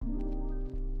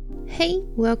Hey,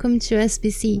 welcome to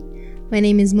SBC. My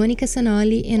name is Monica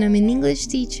Sanoli and I'm an English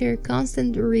teacher,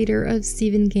 constant reader of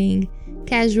Stephen King,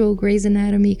 casual Grey's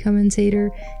Anatomy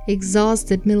commentator,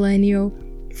 exhausted millennial,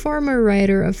 former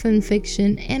writer of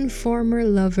fanfiction, and former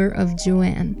lover of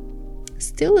Joanne.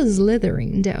 Still a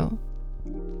Slytherin though.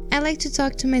 I like to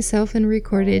talk to myself and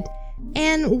record it,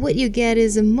 and what you get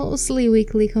is a mostly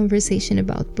weekly conversation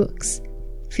about books.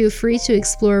 Feel free to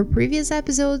explore previous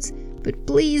episodes, but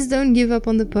please don't give up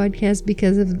on the podcast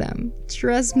because of them.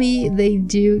 Trust me, they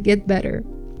do get better.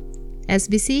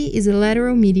 SBC is a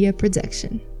Lateral Media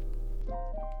production.